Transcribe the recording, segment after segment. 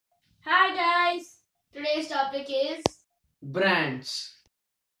topic is brands.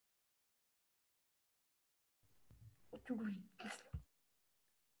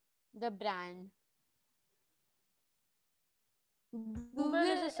 The brand. Google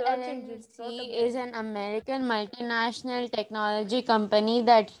is Google a search engine, not a LLC is brand. an American multinational technology company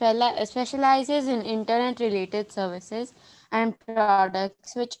that specializes in internet related services and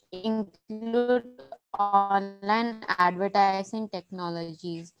products which include online advertising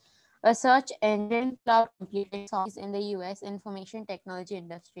technologies, a search engine, cloud computing software, and software in the US information technology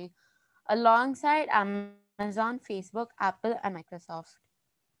industry, alongside Amazon, Facebook, Apple, and Microsoft.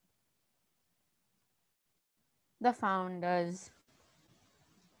 The founders: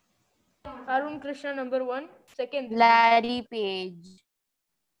 Arun Krishna number one. Second, Larry Page,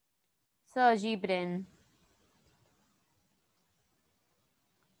 Sergey Brin,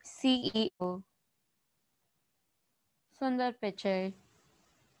 CEO, Sundar Pichai,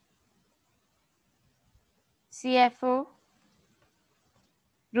 CFO,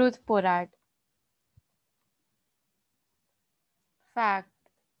 Ruth Porat. Fact: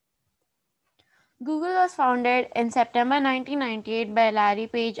 Google was founded in September 1998 by Larry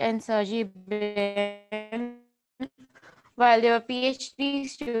Page and Sergey Brin while they were PhD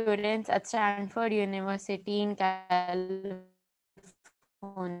students at Stanford University in California.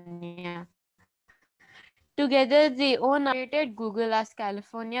 Together, they own operated Google as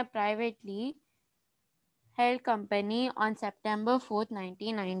California privately held company on September 4,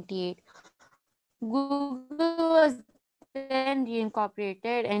 1998. Google was then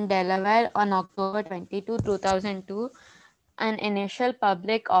reincorporated in Delaware on October 22, 2002. An initial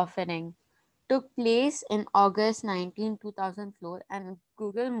public offering took place in August 19, 2004, and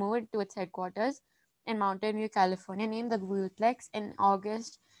Google moved to its headquarters in Mountain View, California, named the Googleplex In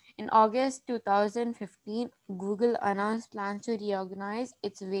August 2015, Google announced plans to reorganize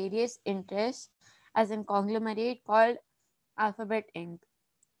its various interests as a conglomerate called Alphabet Inc.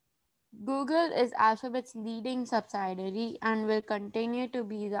 Google is Alphabet's leading subsidiary and will continue to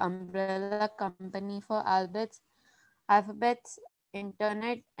be the umbrella company for Alphabet's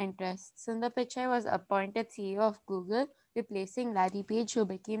internet interests. Sundar Pichai was appointed CEO of Google, replacing Larry Page, who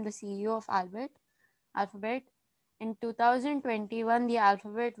became the CEO of Alphabet. In 2021, the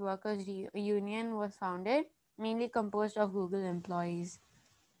Alphabet Workers Union was founded, mainly composed of Google employees.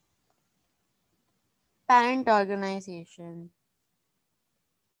 Parent organization: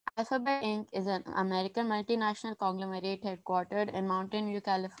 Alphabet Inc. is an American multinational conglomerate headquartered in Mountain View,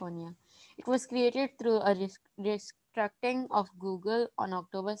 California. It was created through a restructuring of Google on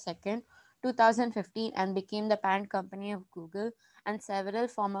October 2, 2015, and became the parent company of Google and several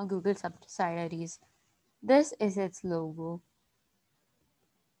former Google subsidiaries. This is its logo.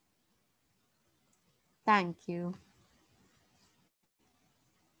 Thank you.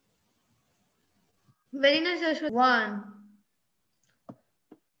 very nice, Ashwin. One.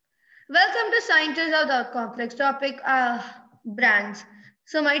 Welcome to Scientists of the Complex topic, brands.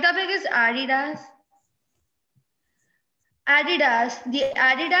 So my topic is Adidas. Adidas. The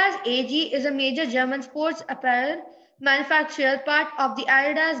Adidas AG is a major German sports apparel manufacturer, part of the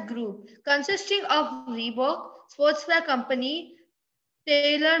Adidas Group, consisting of Reebok, sportswear company,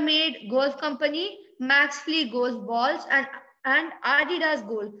 TaylorMade Golf Company, Max Fleet Golf Balls, and Adidas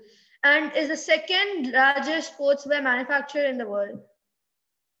Gold, and is the second largest sportswear manufacturer in the world.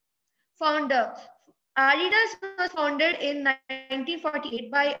 Founder: Adidas was founded in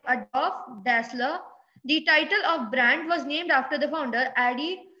 1948 by Adolf Dassler. The title of brand was named after the founder,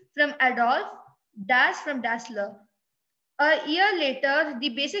 Adi from Adolf, Das from Dassler. A year later, the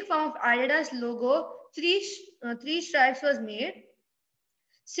basic form of Adidas logo, three stripes, was made.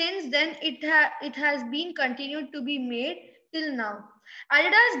 Since then, it has been continued to be made till now.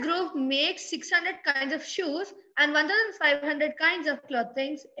 Adidas Group makes 600 kinds of shoes and 1,500 kinds of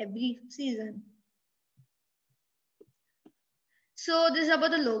clothing every season. So this is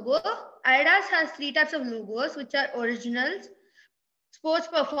about the logo. Adidas has three types of logos, which are originals, sports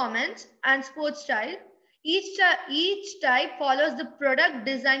performance, and sports style. Each type follows the product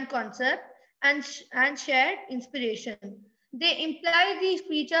design concept and shared inspiration. They imply these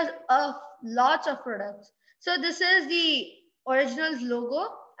features of lots of products. So this is the originals logo,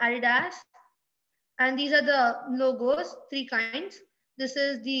 Adidas, and these are the logos, three kinds. This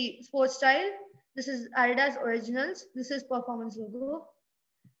is the sports style. This is Adidas originals. This is performance logo.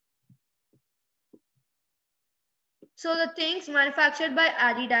 So the things manufactured by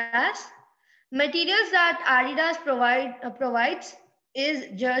Adidas, materials that Adidas provides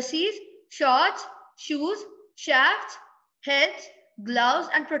is jerseys, shorts, shoes, shafts, heads, gloves,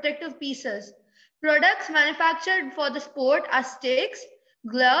 and protective pieces. Products manufactured for the sport are sticks,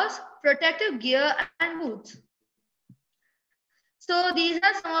 gloves, protective gear, and boots. So these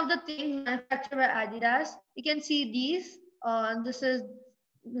are some of the things manufactured by Adidas. You can see these. This is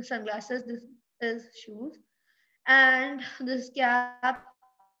the sunglasses. This is shoes, and this cap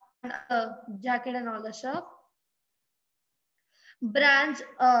and jacket and all the stuff. Brands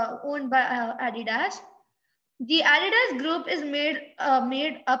owned by Adidas. The Adidas group is made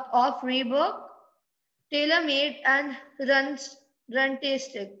up of Reebok, TaylorMade, and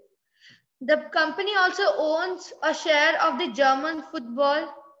Runtastic. The company also owns a share of the German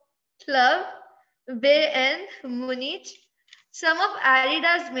football club Bayern Munich. Some of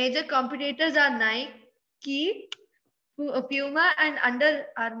Adidas' major competitors are Nike, Puma, and Under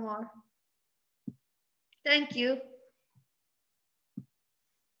Armour. Thank you.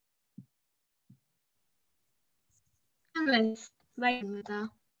 Hermes by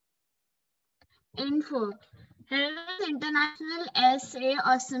Amrita. Info. Hermes International SA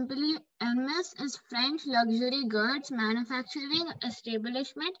or simply Hermes is French luxury goods manufacturing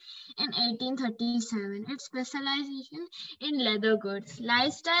establishment in 1837. Its specialization in leather goods,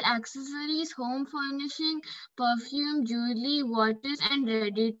 lifestyle accessories, home furnishing, perfume, jewelry, watches, and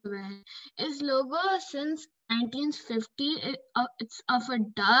ready to wear. Its logo since 1950 it's of a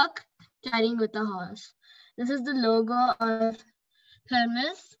duck carrying with a horse. This is the logo of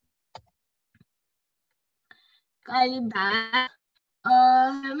Hermes. Kylie bag.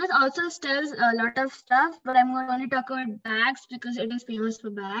 Hermes also sells a lot of stuff, but I'm going to only talk about bags because it is famous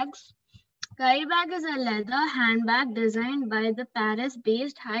for bags. Kylie bag is a leather handbag designed by the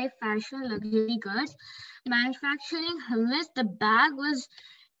Paris-based high-fashion luxury goods manufacturing Hermes. The bag was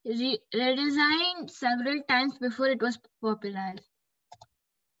redesigned several times before it was popularized.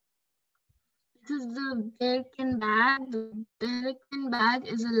 This is the Birkin bag. The Birkin bag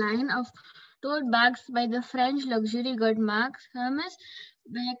is a line of tote bags by the French luxury good mark Hermes.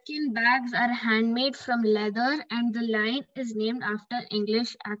 Birkin bags are handmade from leather, and the line is named after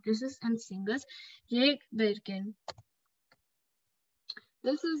English actresses and singers Jake Birkin.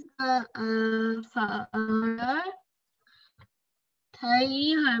 This is the founder,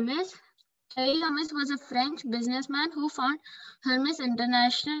 Thierry Hermes. Thierry Hermes was a French businessman who founded Hermes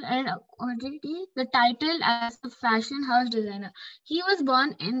International and already the title as a fashion house designer. He was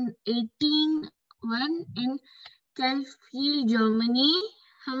born in 1801 in Kielfeld, Germany.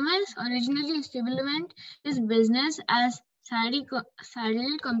 Hermes originally established his business as saddle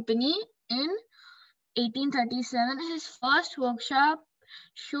company in 1837. His first workshop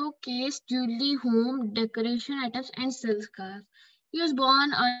showcased jewelry, home decoration items, and silk scarves. He was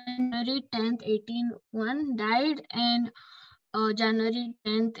born on January 10th, 1801, died on January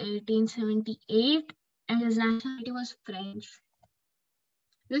 10th, 1878, and his nationality was French.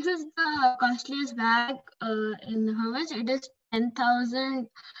 This is the costliest bag in Hermes. It is $10,000,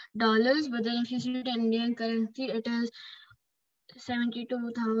 but then if you see it in Indian currency, it is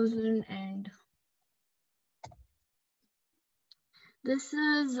 72,000. And this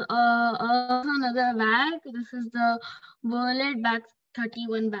is also another bag. This is the Wallet Bag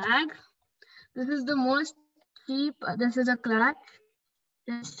 31 bag. This is the most cheap. This is a clutch.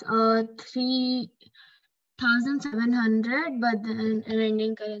 It's 3,700, but then in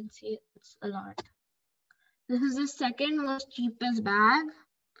Indian currency, it's a lot. This is the second most cheapest bag.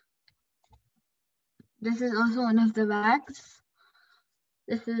 This is also one of the bags.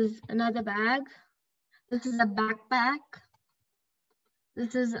 This is another bag. This is a backpack.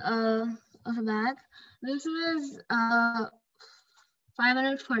 This is a bag. This is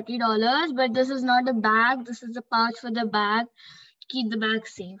 $540, but this is not a bag. This is a pouch for the bag to keep the bag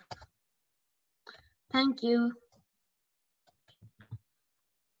safe. Thank you.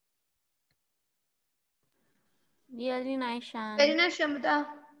 Really nice, Shan. Very nice, Shamita.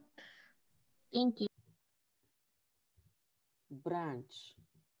 Thank you. Brands.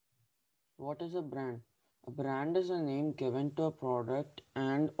 What is a brand? A brand is a name given to a product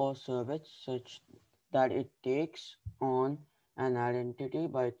and or service such that it takes on an identity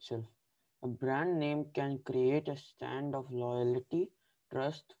by itself. A brand name can create a stand of loyalty,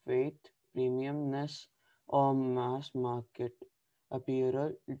 trust, faith, premiumness, or mass market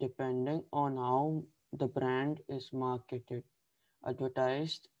appeal depending on how the brand is marketed,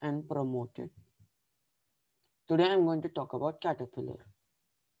 advertised, and promoted. Today I'm going to talk about Caterpillar.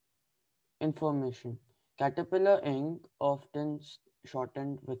 Information. Caterpillar Inc., often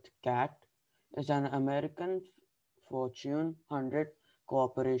shortened with CAT, is an American Fortune 100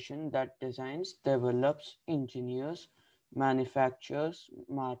 corporation that designs, develops, engineers, manufactures,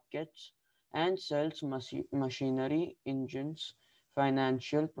 markets, and sells machinery, engines,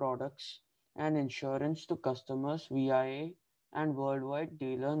 financial products, and insurance to customers via a and worldwide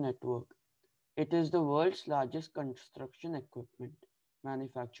dealer network. It is the world's largest construction equipment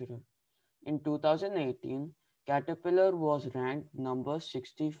manufacturer. In 2018, Caterpillar was ranked number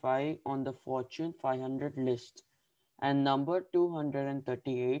 65 on the Fortune 500 list and number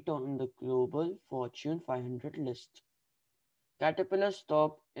 238 on the global Fortune 500 list. Caterpillar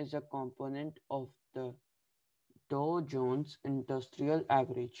stock is a component of the Dow Jones Industrial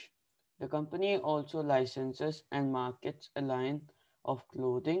Average. The company also licenses and markets a line of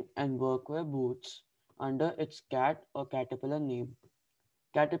clothing and workwear boots under its CAT or Caterpillar name.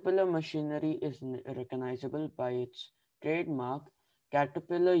 Caterpillar machinery is recognizable by its trademark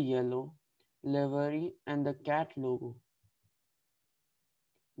Caterpillar yellow livery and the cat logo.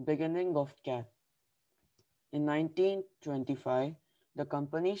 Beginning of CAT. In 1925, the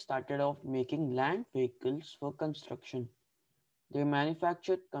company started off making land vehicles for construction. They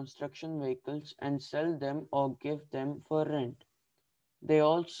manufactured construction vehicles and sell them or give them for rent. They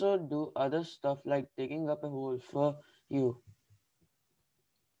also do other stuff like digging up a hole for you.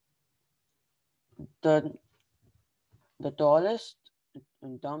 The, the tallest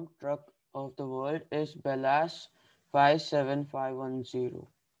dump truck of the world is Bellas 57510.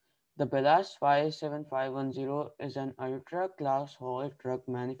 The Bellas 57510 is an ultra-class haul truck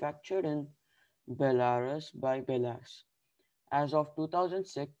manufactured in Belarus by Bellas. As of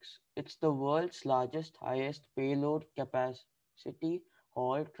 2006, it's the world's largest highest payload capacity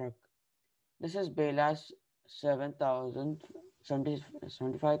haul truck. This is Belas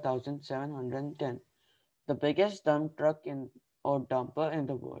 75,710, the biggest dump truck or dumper in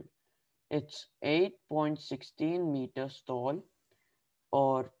the world. It's 8.16 meters tall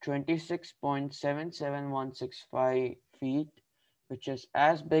or 26.77165 feet, which is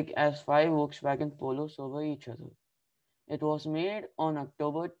as big as 5 Volkswagen Polos over each other. It was made on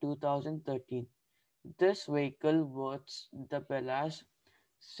October 2013. This vehicle, worth the Bellas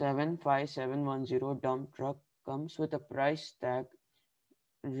 75710 dump truck, comes with a price tag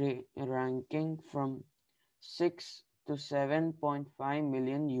ranking from 6 to 7.5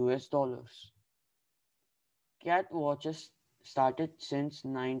 million US dollars. Cat watches started since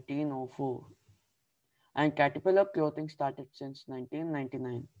 1904 and Caterpillar clothing started since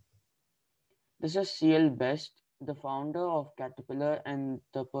 1999. This is CL Best, the founder of Caterpillar and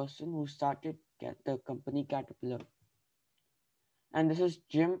the person who started the company Caterpillar. And this is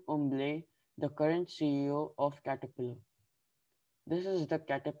Jim Umble, the current CEO of Caterpillar. This is the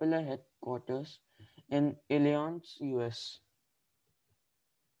Caterpillar headquarters in Illinois, US.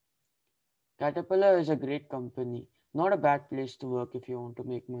 Caterpillar is a great company, not a bad place to work if you want to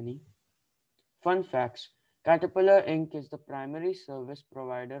make money. Fun facts: Caterpillar Inc. is the primary service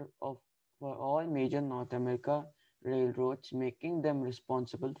provider for all major North America railroads, making them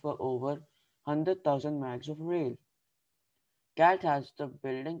responsible for over 100,000 miles of rail. CAT has the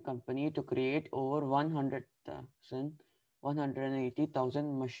building company to create over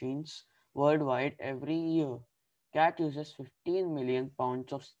 180,000 machines worldwide every year. CAT uses 15 million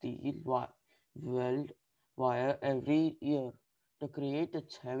pounds of steel weld wire every year to create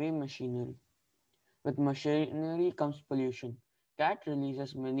its heavy machinery. With machinery comes pollution. CAT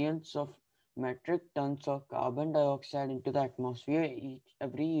releases millions of metric tons of carbon dioxide into the atmosphere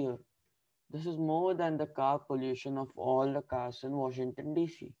every year. This is more than the car pollution of all the cars in Washington,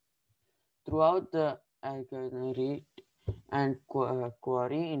 D.C. Throughout the aggregate and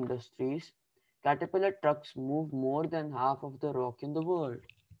quarry industries, Caterpillar trucks move more than half of the rock in the world.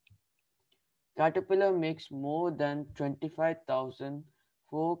 Caterpillar makes more than 25,000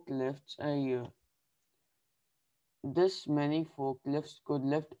 forklifts a year. This many forklifts could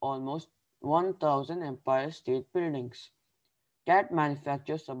lift almost 1,000 Empire State Buildings. CAT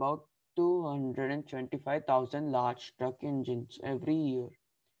manufactures about 225,000 large truck engines every year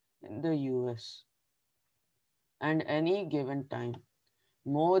in the US. And any given time,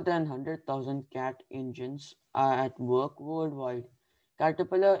 more than 100,000 CAT engines are at work worldwide.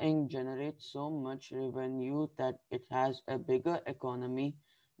 Caterpillar Inc. generates so much revenue that it has a bigger economy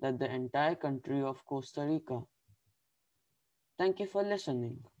than the entire country of Costa Rica. Thank you for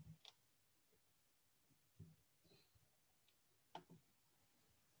listening.